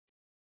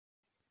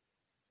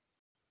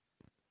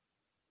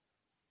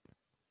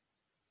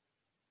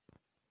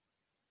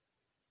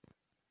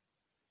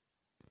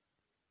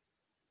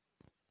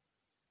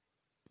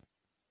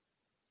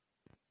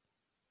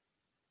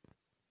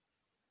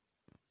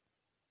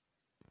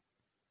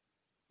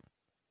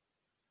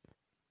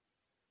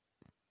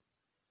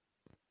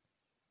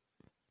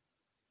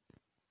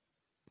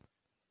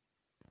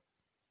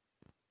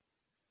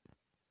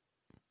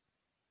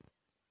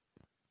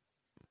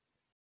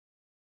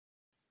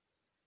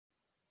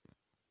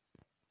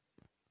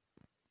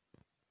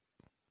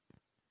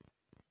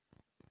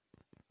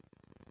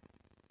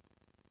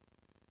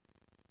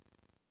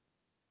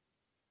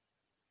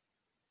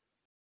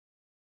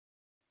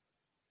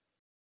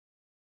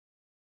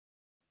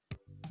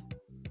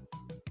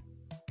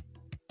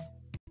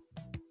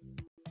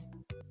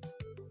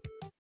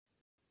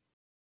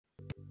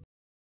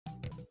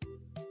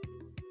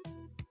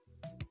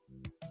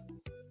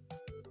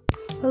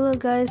Hello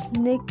guys,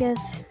 Nick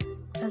as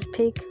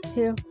Pig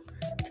here.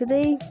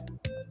 Today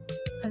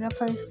I got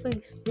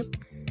fnaf6. Yep.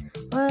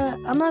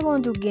 I'm not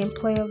gonna do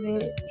gameplay of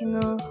it.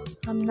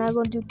 I'm not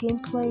gonna do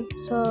gameplay.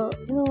 So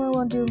what I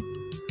wanna do?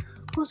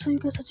 I wanna show you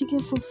guys how to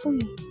get it for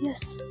free.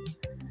 Yes.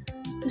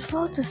 Just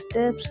follow the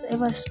steps I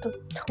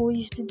told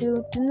you to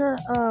do. Do not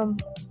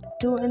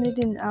do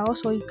anything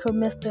else or you could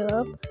mess it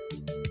up.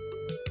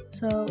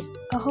 So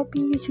I hope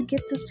you to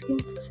get this game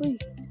for free.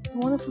 You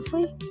want it for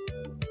free?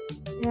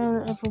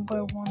 Yeah,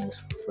 everybody wants this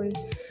for free.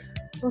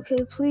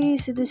 Okay,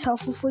 please, if this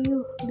helpful for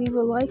you, leave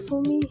a like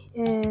for me,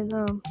 and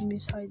let me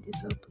hide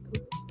this up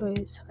a little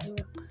bit.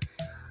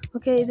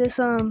 Okay, it is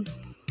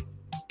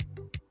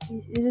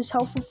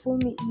helpful for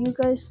me. You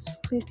guys,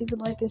 please leave a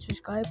like and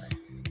subscribe.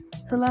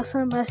 The last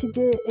time I actually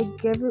did a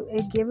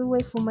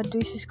giveaway for my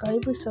 3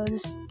 subscribers, so I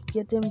just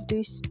get them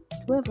 3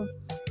 whatever.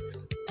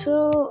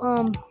 So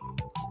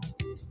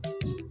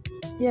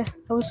yeah,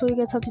 I will show you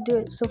guys how to do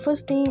it. So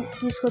first thing,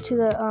 just go to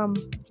the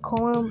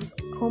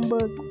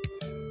Chromebook,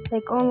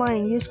 like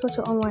online. You just go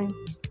to online.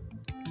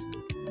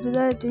 After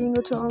that, then you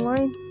go to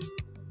online.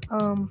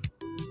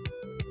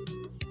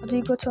 After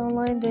you go to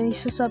online, then you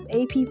search up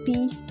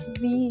appvn.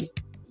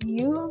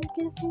 I'm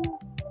guessing.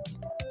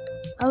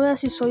 I will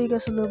actually show you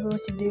guys a little bit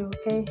what to do.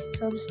 Okay,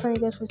 so I'm just telling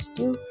you guys what to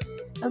do.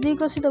 After you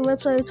go to the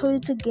website, I told you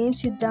the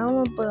games you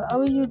download, but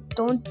how you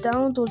don't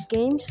download those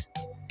games?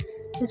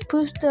 Just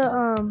push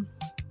the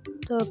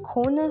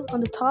corner on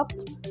the top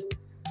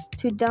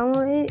to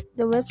download it.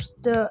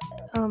 The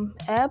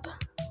app.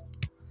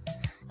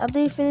 After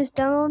you finish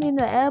downloading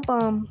the app,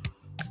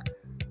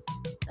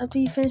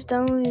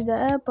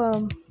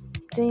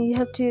 then you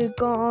have to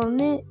go on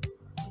it.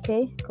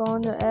 Okay, go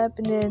on the app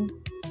and then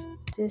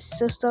just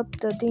search up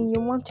the thing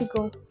you want to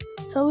go.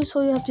 So I will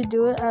show you how to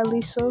do it at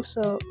least so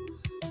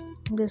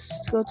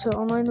just go to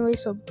online way.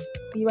 So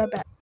be right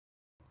back.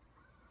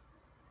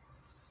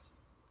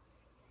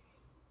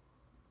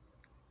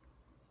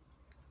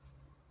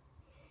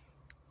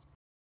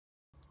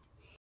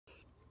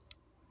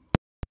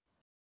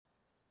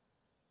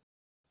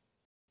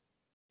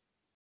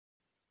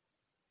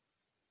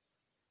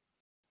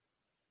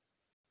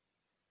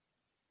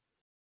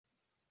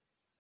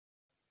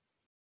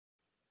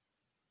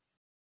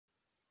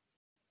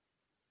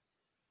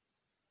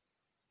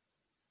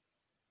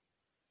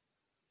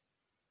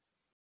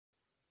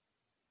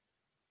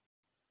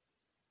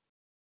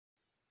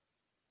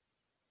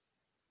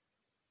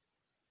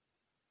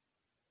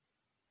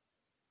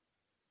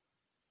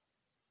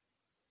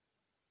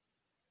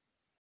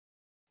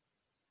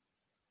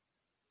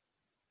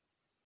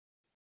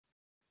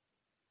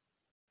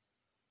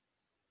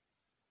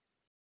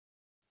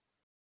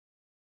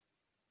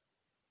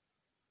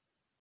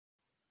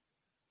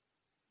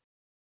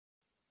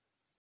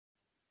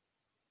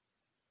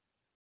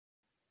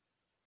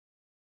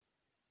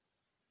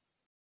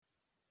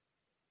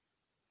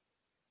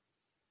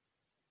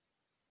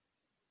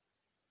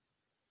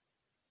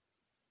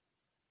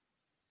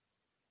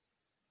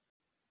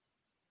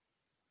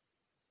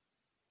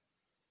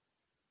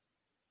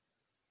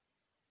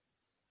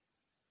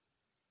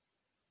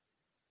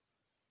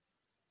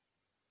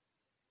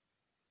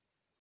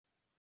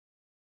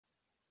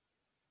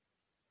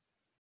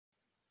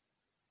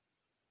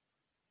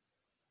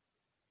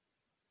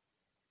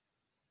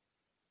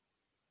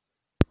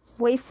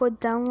 Wait for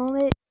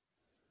download it.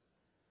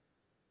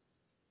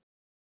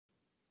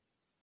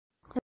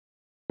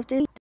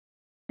 After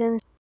then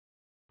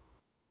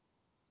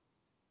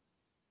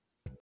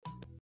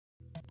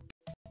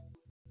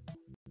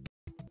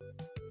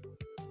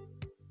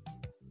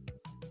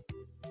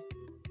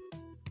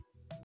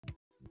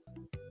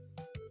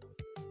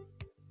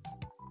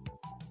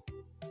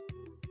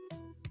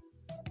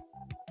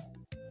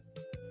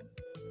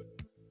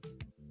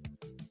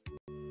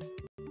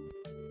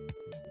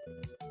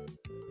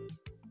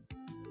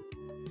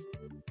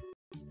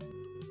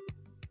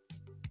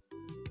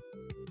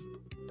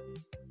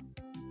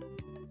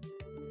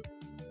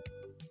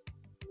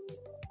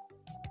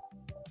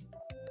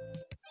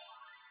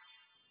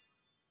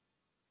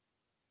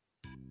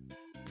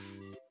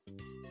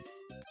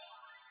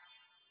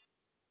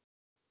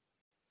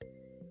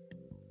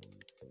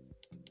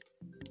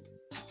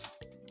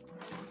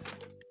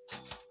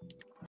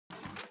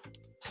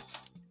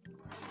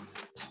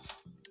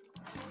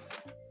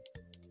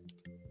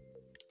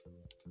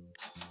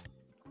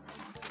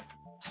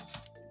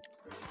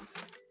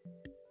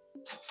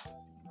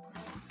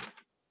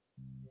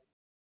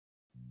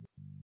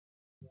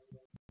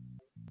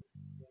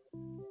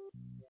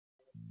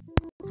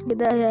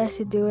that has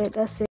to do it.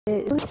 That's it.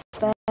 It's really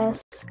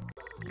fast.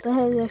 That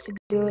has to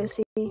do it.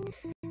 See,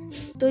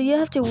 so you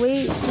have to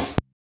wait.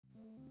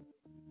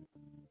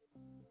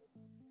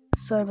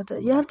 Sorry about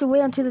that. You have to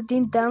wait until the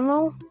thing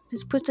download.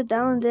 Just push the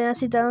download, and then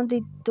actually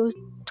download those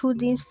 2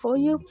 things for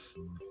you.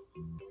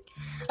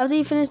 After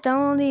you finish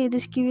downloading, it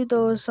just give you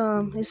those.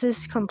 It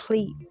says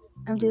complete.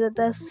 After that,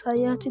 that's how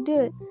you have to do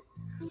it.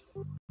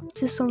 It's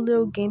just some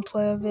little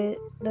gameplay of it.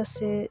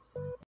 That's it.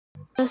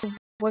 It has to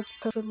work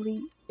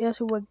perfectly. It has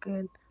to work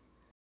good.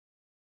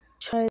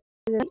 Try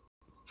the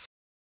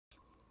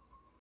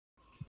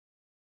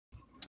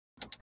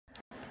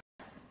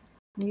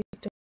you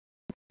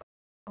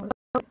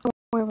don't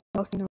worry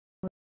about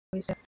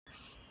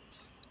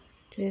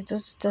okay,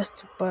 that's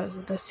the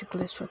bug. That's the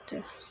glitch right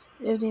there.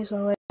 Everything's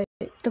alright.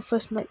 The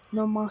first night,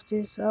 no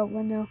monsters out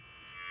right now.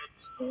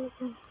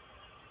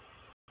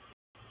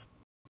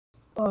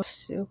 Oh,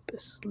 super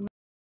slow.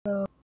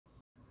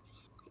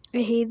 I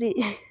hate it.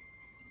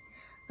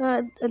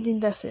 I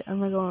think that's it. I'm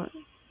not gonna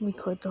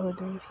record the whole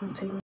thing. It's gonna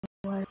take a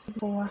while. Thank you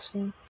for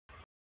watching.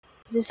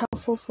 Is this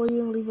helpful for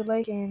you? Leave a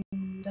like, and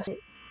that's it.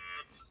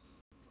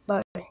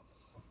 Bye.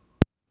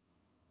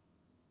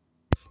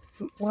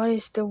 Why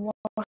is the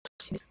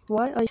watching?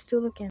 Why are you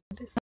still looking at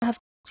this? I have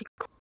to.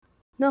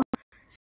 No.